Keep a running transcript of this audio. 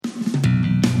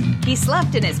He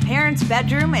slept in his parents'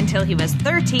 bedroom until he was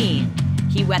 13.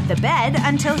 He wet the bed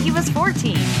until he was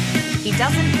 14. He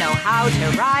doesn't know how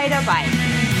to ride a bike.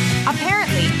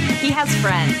 Apparently, he has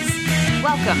friends.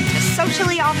 Welcome to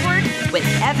Socially Awkward with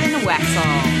Evan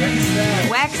Wexell.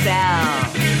 Wexell.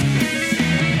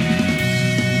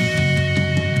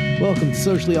 Welcome to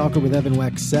Socially Awkward with Evan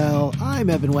Wexell. I'm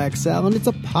Evan Wexell, and it's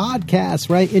a podcast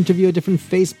where I interview a different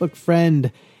Facebook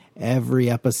friend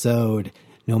every episode,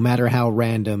 no matter how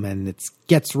random. And it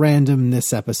gets random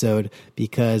this episode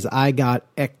because I got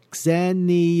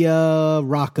Xenia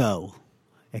Rocco.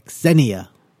 Xenia.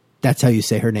 That's how you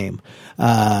say her name.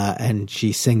 And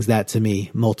she sings that to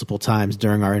me multiple times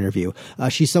during our interview.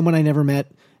 She's someone I never met,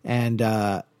 and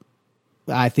I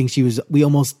think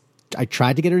I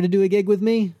tried to get her to do a gig with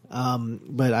me,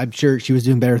 but I'm sure she was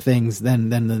doing better things than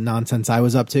the nonsense I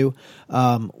was up to.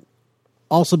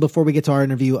 Also, before we get to our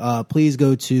interview, please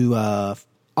go to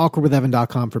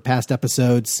awkwardwithevan.com for past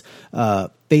episodes.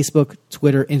 Facebook,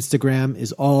 Twitter, Instagram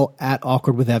is all at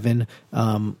Awkward with Evan.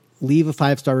 Leave a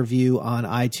 5-star review on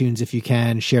iTunes if you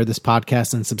can. Share this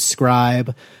podcast and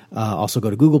subscribe. Also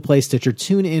go to Google Play, Stitcher,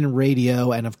 TuneIn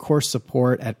Radio, and of course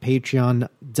support at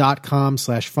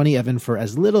patreon.com/funnyevan for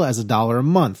as little as $1 a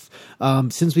month.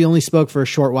 Since we only spoke for a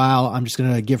short while, I'm just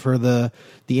going to give her the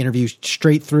interview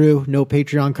straight through, no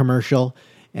Patreon commercial,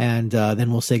 and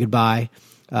then we'll say goodbye.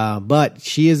 But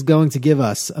she is going to give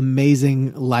us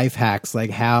amazing life hacks,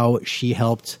 like how she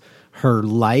helped her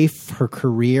life, her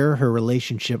career, her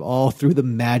relationship, all through the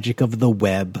magic of the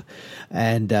web.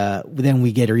 And then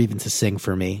we get her even to sing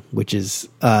for me, which is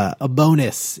a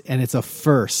bonus, and it's a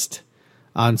first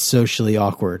on Socially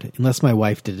Awkward, unless my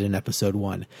wife did it in episode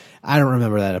 1. I don't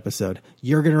remember that episode.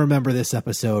 You're going to remember this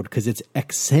episode because it's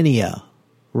Xenia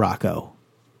Rocco.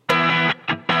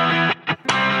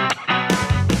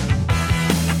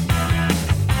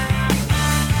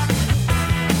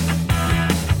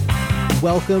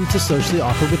 Welcome to Socially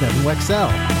Awkward with Evan Wexell.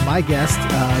 My guest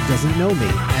doesn't know me,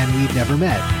 and we've never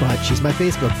met, but she's my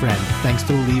Facebook friend, thanks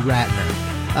to Lee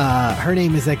Ratner. Her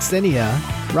name is Xenia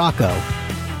Rocco.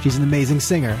 She's an amazing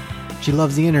singer. She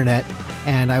loves the internet,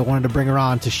 and I wanted to bring her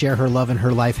on to share her love and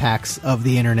her life hacks of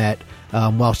the internet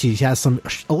while she has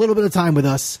a little bit of time with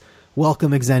us.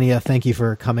 Welcome, Xenia. Thank you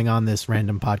for coming on this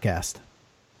random podcast.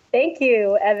 Thank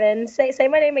you, Evan. Say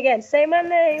my name again. Say my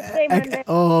name. Say my name.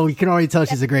 Oh, you can already tell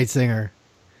she's a great singer.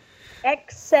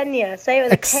 Xenia. Say it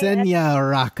with Xenia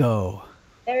Rocco.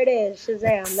 There it is.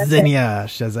 Shazam. Xenia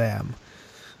Shazam.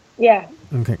 Yeah.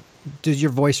 Okay. Does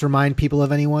your voice remind people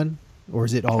of anyone, or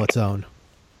is it all its own?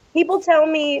 People tell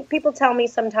me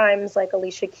sometimes, like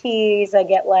Alicia Keys. I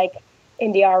get like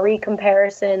India.Arie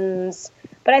comparisons,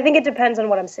 but I think it depends on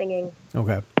what I'm singing.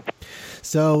 Okay.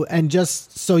 So, and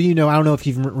just so you know, I don't know if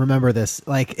you remember this,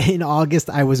 like in August,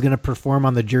 I was going to perform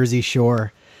on the Jersey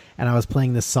Shore, and I was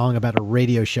playing this song about a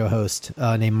radio show host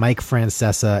named Mike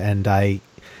Francesa, and I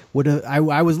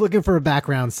was looking for a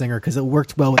background singer because it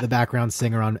worked well with the background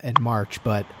singer in March,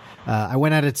 but I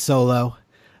went at it solo.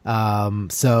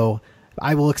 So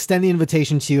I will extend the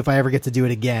invitation to you if I ever get to do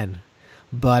it again,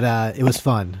 but it was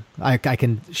fun. I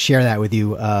can share that with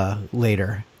you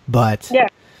later, but yeah.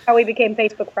 How we became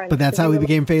Facebook friends. But that's how we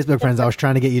became Facebook friends. I was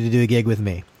trying to get you to do a gig with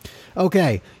me.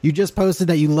 Okay, you just posted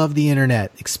that you love the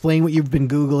internet. Explain what you've been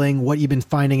Googling, what you've been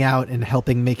finding out, and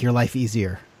helping make your life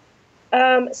easier.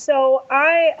 So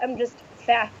I am just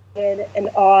fascinated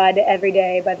and awed every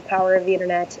day by the power of the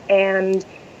internet. And,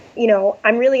 you know,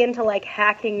 I'm really into like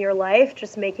hacking your life,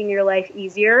 just making your life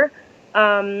easier.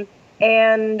 And,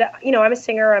 you know, I'm a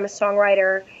singer, I'm a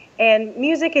songwriter. And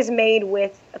music is made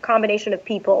with a combination of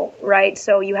people, right?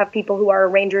 So you have people who are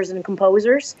arrangers and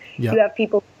composers. Yep. You have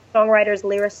people, songwriters,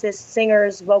 lyricists,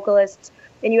 singers, vocalists.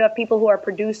 And you have people who are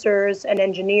producers and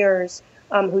engineers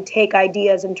who take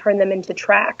ideas and turn them into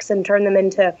tracks and turn them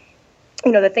into,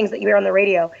 you know, the things that you hear on the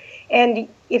radio. And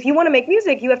if you want to make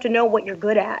music, you have to know what you're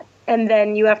good at. And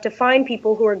then you have to find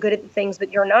people who are good at the things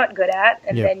that you're not good at.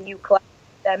 And then you collect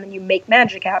them and you make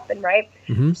magic happen, right?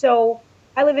 Mm-hmm. So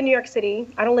I live in New York City.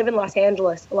 I don't live in Los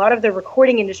Angeles. A lot of the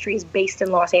recording industry is based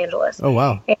in Los Angeles. Oh,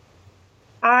 wow. And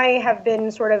I have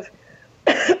been sort of,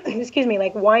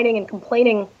 like whining and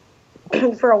complaining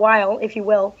for a while, if you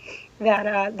will,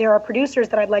 that there are producers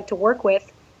that I'd like to work with,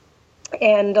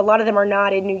 and a lot of them are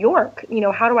not in New York. You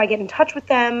know, how do I get in touch with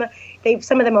them?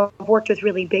 Some of them have worked with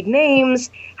really big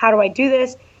names. How do I do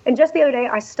this? And just the other day,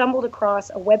 I stumbled across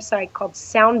a website called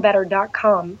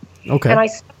soundbetter.com. Okay. And I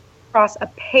stumbled across a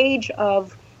page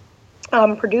of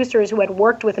producers who had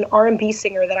worked with an R&B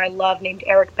singer that I love named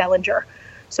Eric Bellinger.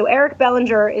 So Eric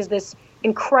Bellinger is this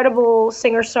incredible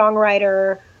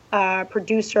singer-songwriter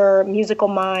producer, musical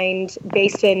mind,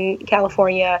 based in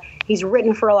California. He's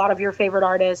written for a lot of your favorite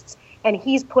artists, and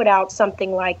he's put out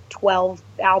something like 12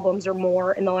 albums or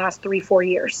more in the last 3-4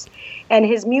 years. And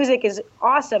his music is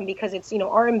awesome because it's,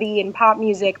 R&B and pop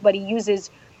music, but he uses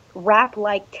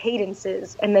rap-like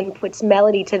cadences and then puts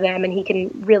melody to them, and he can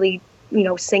really,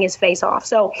 sing his face off.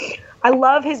 So I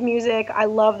love his music. I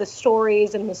love the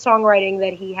stories and the songwriting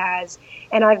that he has,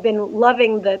 and I've been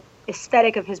loving the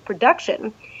aesthetic of his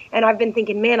production. And I've been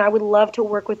thinking, man, I would love to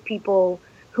work with people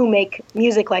who make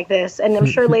music like this. And I'm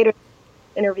sure later in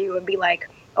the interview would be like,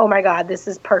 oh my God, this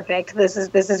is perfect. This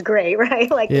is great,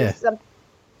 right? Like there's something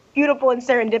beautiful and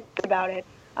serendipitous about it.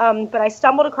 But I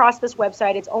stumbled across this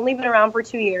website. It's only been around for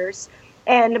 2 years.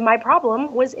 And my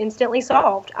problem was instantly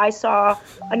solved. I saw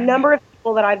a number of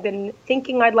people that I've been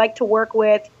thinking I'd like to work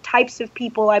with, types of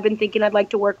people I've been thinking I'd like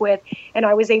to work with, and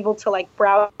I was able to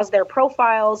browse their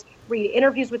profiles, read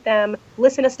interviews with them,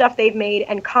 listen to stuff they've made,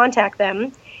 and contact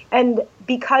them. And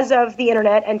because of the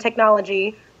internet and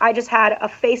technology, I just had a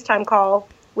FaceTime call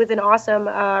with an awesome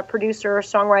producer,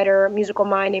 songwriter, musical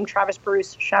mind named Travis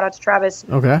Bruce. Shout out to Travis.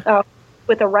 Okay.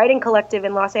 With a writing collective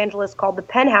in Los Angeles called The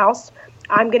Penthouse.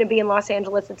 I'm going to be in Los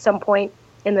Angeles at some point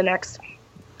in the next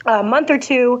month or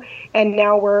two, and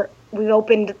now we've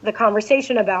opened the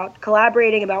conversation about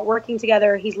collaborating, about working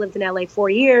together. He's lived in LA 4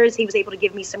 years. He was able to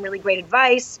give me some really great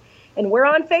advice, and we're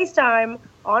on FaceTime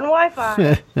on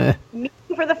Wi-Fi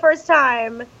meeting for the first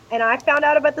time. And I found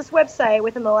out about this website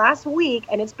within the last week,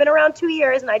 and it's been around 2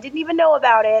 years, and I didn't even know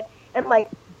about it. And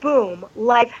boom,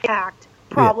 life hacked,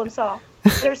 problem solved.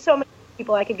 There's so many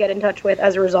people I could get in touch with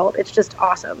as a result. It's just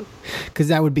awesome. Because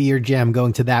that would be your gem,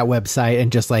 going to that website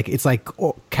and just it's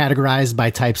categorized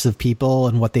by types of people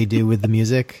and what they do with the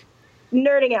music.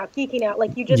 Nerding out, geeking out.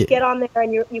 You just get on there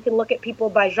and you can look at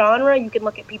people by genre. You can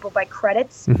look at people by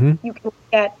credits. Mm-hmm. You can look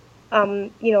at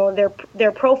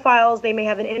their profiles. They may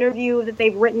have an interview that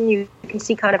they've written. You can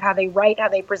see kind of how they write, how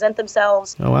they present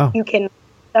themselves. Oh wow. You can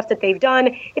stuff that they've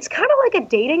done. It's kind of like a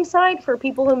dating site for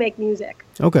people who make music.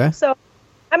 Okay. So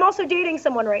I'm also dating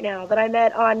someone right now that I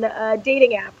met on a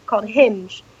dating app called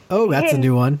Hinge. Oh, that's a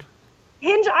new one.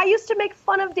 Hinge, I used to make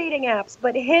fun of dating apps,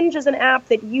 but Hinge is an app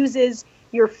that uses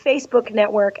your Facebook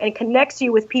network and connects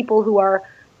you with people who are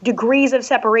degrees of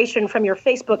separation from your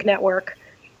Facebook network.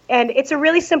 And it's a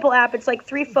really simple app. It's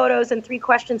 3 photos and 3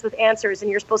 questions with answers, and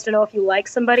you're supposed to know if you like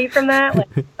somebody from that.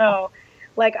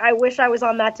 I wish I was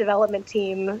on that development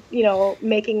team,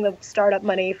 making the startup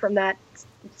money from that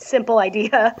simple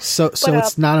idea. So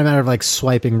it's not a matter of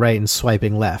swiping right and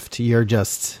swiping left. You're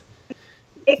just...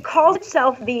 It calls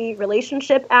itself the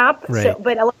relationship app, right.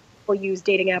 But a lot of people use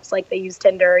dating apps like they use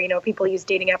Tinder. People use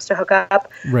dating apps to hook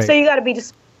up. Right. So you got to be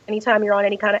just anytime you're on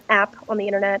any kind of app on the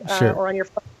internet sure. or on your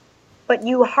phone. But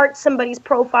you heart somebody's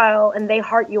profile and they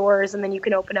heart yours, and then you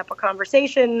can open up a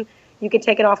conversation. You can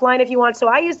take it offline if you want. So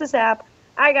I use this app.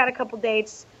 I got a couple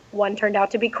dates. One turned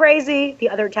out to be crazy. The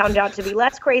other turned out to be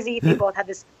less crazy. They both had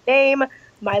this name.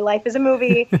 My life is a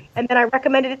movie. And then I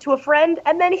recommended it to a friend,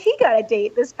 and then he got a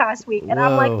date this past week. And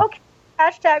I'm like,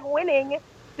 okay, #winning.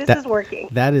 This is working.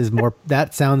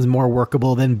 That sounds more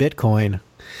workable than Bitcoin.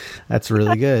 That's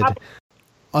really good.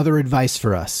 Other advice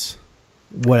for us.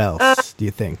 What else do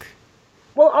you think?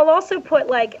 Well, I'll also put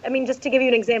just to give you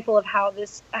an example of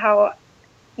how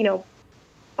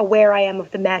aware I am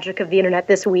of the magic of the internet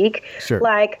this week. Sure.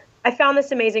 I found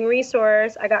this amazing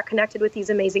resource. I got connected with these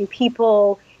amazing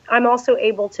people. I'm also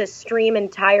able to stream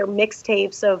entire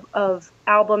mixtapes of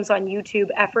albums on YouTube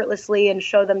effortlessly and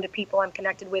show them to people I'm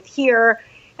connected with here.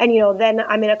 And, then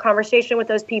I'm in a conversation with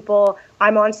those people.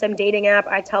 I'm on some dating app.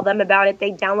 I tell them about it.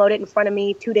 They download it in front of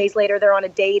me. 2 days later, they're on a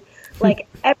date.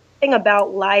 Everything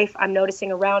about life I'm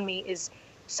noticing around me is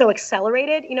so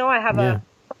accelerated. I have a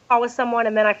call with someone,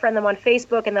 and then I friend them on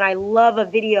Facebook, and then I love a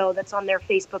video that's on their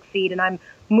Facebook feed, and I'm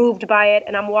moved by it,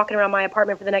 and I'm walking around my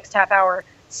apartment for the next half hour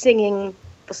singing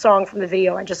the song from the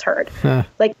video I just heard.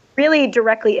 Really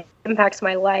directly impacts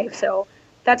my life. So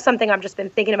that's something I've just been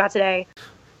thinking about today.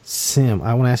 Sam,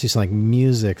 I want to ask you some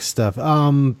music stuff.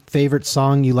 Favorite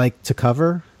song you like to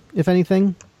cover, if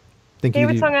anything?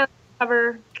 Favorite song I like to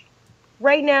cover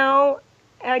right now,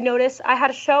 I noticed I had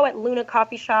a show at Luna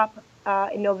Coffee Shop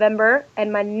in November,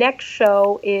 and my next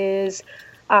show is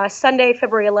Sunday,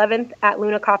 February 11th at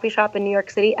Luna Coffee Shop in New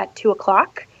York City at 2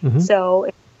 o'clock. Mm-hmm. So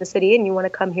if you're in the city and you want to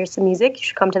come hear some music, you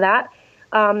should come to that.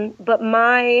 But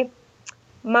my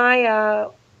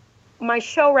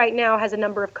show right now has a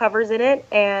number of covers in it,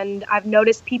 and I've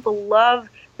noticed people love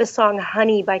the song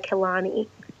Honey by Kehlani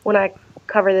when I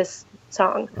cover this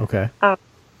song. Okay.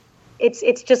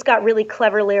 it's just got really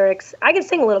clever lyrics. I can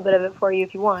sing a little bit of it for you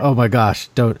if you want. Oh my gosh,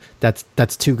 don't. That's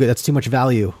too good. That's too much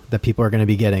value that people are going to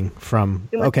be getting from.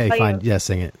 Okay, fine. Yeah,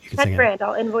 sing it. You can sing it.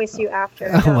 I'll invoice you after.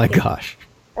 Oh my gosh.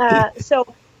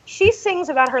 So she sings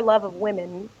about her love of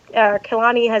women.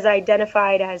 Kehlani has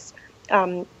identified as,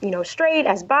 straight,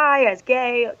 as bi, as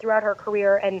gay throughout her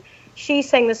career, and she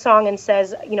sang the song and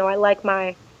says, I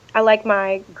like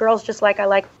my girls just like I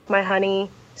like my honey,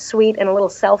 sweet and a little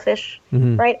selfish,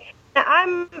 right?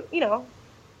 Now,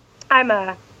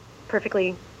 I'm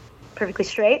perfectly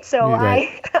straight, so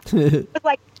right. I was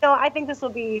like, I think this will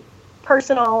be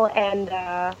personal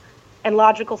and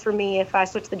logical for me if I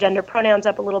switch the gender pronouns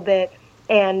up a little bit,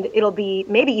 and it'll be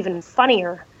maybe even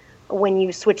funnier when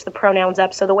you switch the pronouns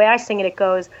up. So the way I sing it, it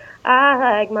goes, I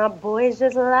like my boys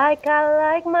just like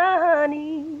I like my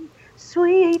honey,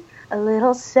 sweet, a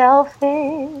little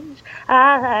selfish.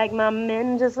 I like my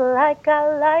men just like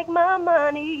I like my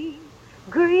money,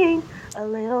 green, a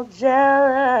little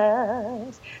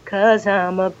jealous, 'cause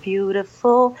I'm a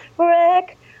beautiful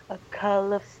wreck, a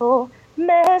colorful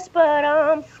mess, but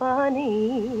I'm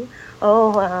funny.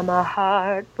 Oh, I'm a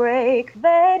heartbreak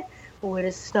vet with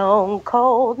a stone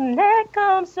cold neck.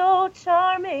 I'm so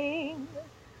charming.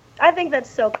 I think that's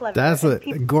so clever. That's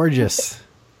gorgeous.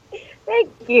 Thank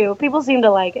you. People seem to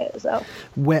like it. So.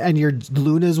 And your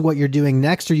Luna's what you're doing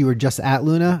next, or you were just at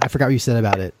Luna? I forgot what you said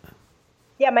about it.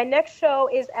 Yeah, my next show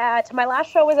is my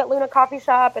last show was at Luna Coffee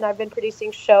Shop, and I've been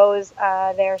producing shows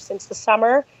there since the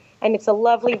summer. And it's a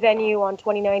lovely venue on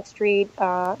 29th Street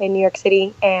in New York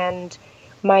City. And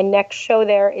my next show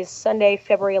there is Sunday,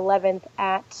 February 11th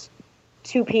at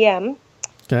 2 p.m.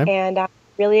 Okay. And I'm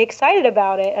really excited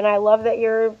about it. And I love that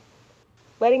you're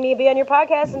letting me be on your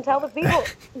podcast and tell the people.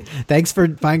 Thanks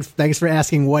for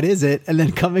asking what is it and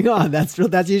then coming on. That's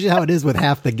usually how it is with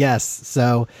half the guests.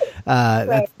 So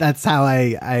right. that's how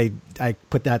I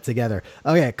put that together.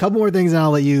 Okay, a couple more things and I'll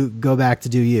let you go back to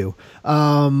do you.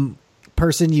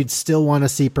 Person you'd still want to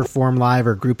see perform live,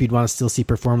 or group you'd want to still see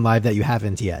perform live that you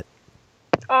haven't yet?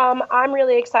 I'm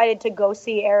really excited to go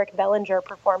see Eric Bellinger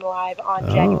perform live on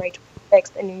January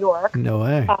 26th in New York. No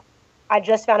way. I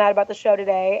just found out about the show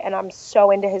today, and I'm so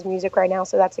into his music right now,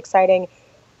 so that's exciting.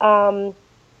 I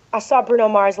saw Bruno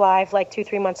Mars live like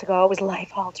 2-3 months ago. It was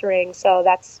life-altering, so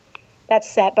that's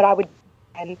set, but I would...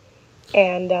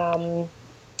 And I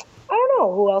don't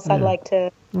know who else I'd like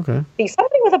to see.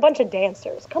 Something with a bunch of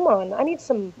dancers. Come on, I need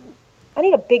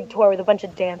a big tour with a bunch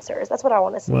of dancers. That's what I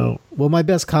want to see. Well, my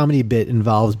best comedy bit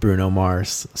involves Bruno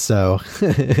Mars. So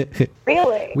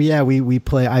really,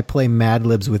 I play Mad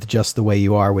Libs with Just the Way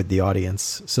You Are with the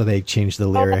audience. So they change the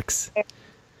lyrics.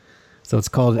 So it's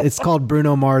called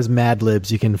Bruno Mars Mad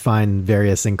Libs. You can find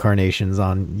various incarnations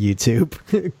on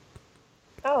YouTube.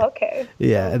 Oh, okay.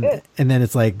 Yeah, and then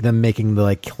it's like them making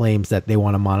the claims that they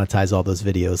want to monetize all those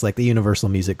videos, like the Universal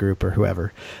Music Group or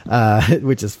whoever,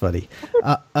 which is funny.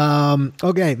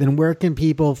 Okay, then where can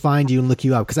people find you and look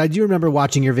you up? Because I do remember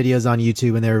watching your videos on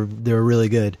YouTube, and they're really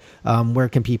good. Where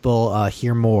can people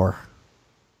hear more?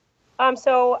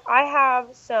 So I have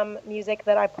some music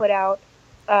that I put out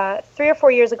 3 or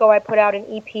 4 years ago. I put out an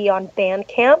EP on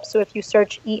Bandcamp. So if you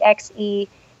search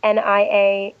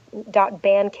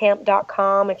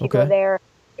EXENIA.bandcamp.com. If you go there,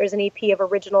 there's an EP of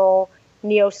original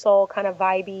neo soul kind of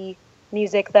vibey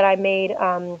music that I made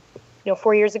 4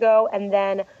 years ago. And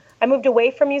then I moved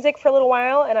away from music for a little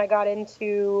while, and I got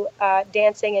into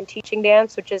dancing and teaching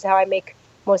dance, which is how I make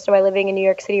most of my living in New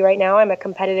York City right now. I'm a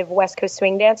competitive West Coast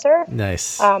swing dancer.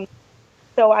 Nice.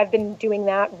 So I've been doing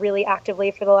that really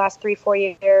actively for the last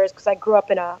 3-4 years because I grew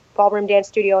up in a ballroom dance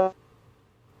studio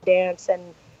dance, and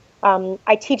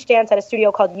I teach dance at a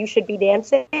studio called You Should Be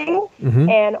Dancing,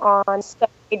 and on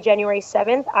Sunday, January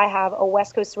 7th, I have a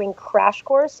West Coast Swing crash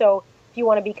course. So if you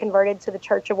want to be converted to the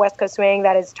Church of West Coast Swing,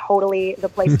 that is totally the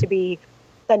place to be.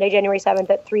 Sunday, January 7th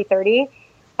at 3:30.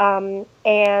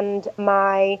 And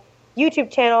my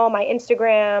YouTube channel, my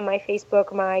Instagram, my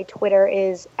Facebook, my Twitter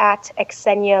is at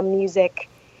Xenia Music,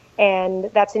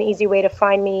 and that's an easy way to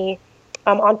find me.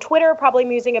 On Twitter, probably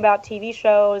musing about TV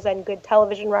shows and good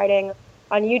television writing.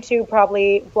 On YouTube,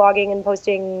 probably blogging and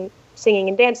posting singing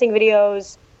and dancing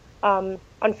videos. On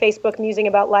Facebook, musing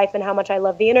about life and how much I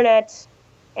love the internet.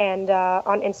 And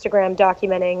on Instagram,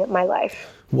 documenting my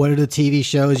life. What are the TV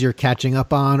shows you're catching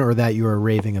up on or that you are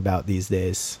raving about these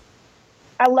days?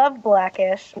 I love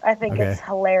Blackish. I think it's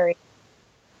hilarious.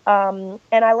 And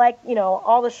I like,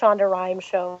 all the Shonda Rhimes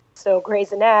shows. So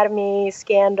Grey's Anatomy,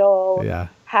 Scandal,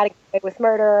 How to Get Away with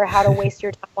Murder, How to Waste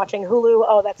Your Time Watching Hulu.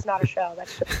 Oh, that's not a show.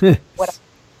 That's just what I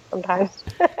sometimes.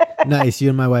 Nice. You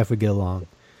and my wife would get along.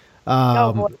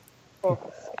 Cool.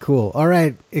 Cool. All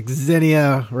right,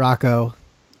 Xenia Rocco.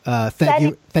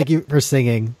 Thank you for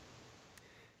singing.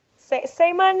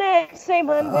 Say my name, say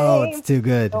my name. Oh, it's too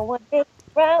good. No one is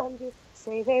around you.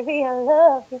 Say, baby, I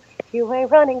love you. You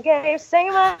ain't running game. Say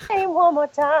my name one more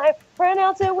time.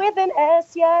 Pronounce it with an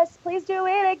S. Yes, please do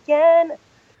it again.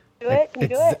 Do it. Can you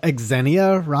do it?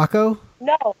 Xenia Rocco?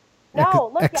 No.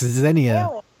 Look. Xenia.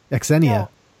 No.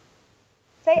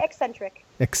 Say eccentric.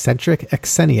 Eccentric.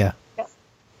 Xenia.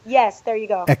 Yes, there you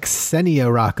go.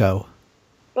 Xenia Rocco.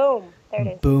 Boom. There it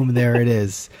is. Boom. There it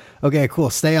is. Okay, cool.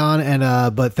 Stay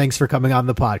on, but thanks for coming on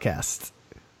the podcast.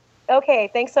 Okay,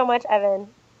 thanks so much, Evan.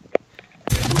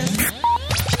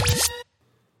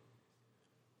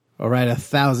 All right,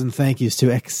 1,000 thank yous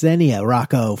to Xenia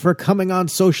Rocco for coming on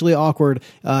Socially Awkward.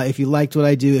 If you liked what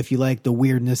I do, if you like the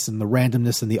weirdness and the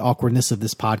randomness and the awkwardness of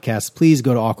this podcast, please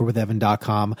go to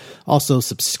awkwardwithevan.com. Also,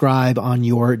 subscribe on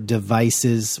your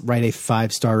devices, write a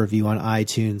 5-star review on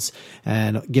iTunes,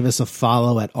 and give us a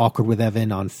follow at Awkward with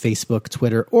Evan on Facebook,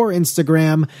 Twitter, or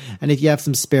Instagram. And if you have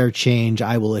some spare change,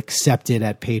 I will accept it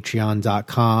at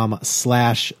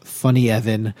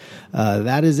patreon.com/funnyevan.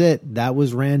 That is it. That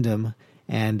was random.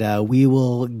 And we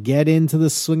will get into the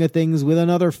swing of things with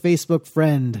another Facebook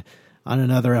friend on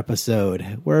another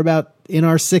episode. We're about in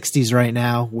our 60s right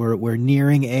now. We're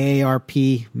nearing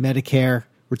AARP, Medicare,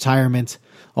 retirement,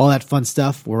 all that fun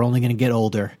stuff. We're only going to get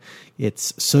older.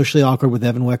 It's Socially Awkward with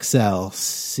Evan Wexell.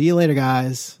 See you later,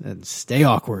 guys, and stay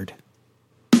awkward.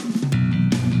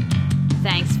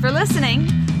 Thanks for listening.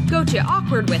 Go to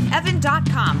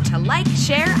awkwardwithevan.com to like,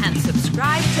 share, and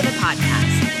subscribe to the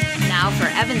podcast. Now for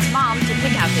Evan's mom to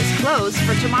pick out his clothes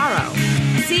for tomorrow.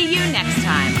 See you next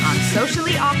time on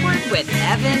Socially Awkward with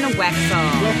Evan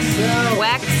Wexell.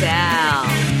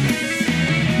 Wexell.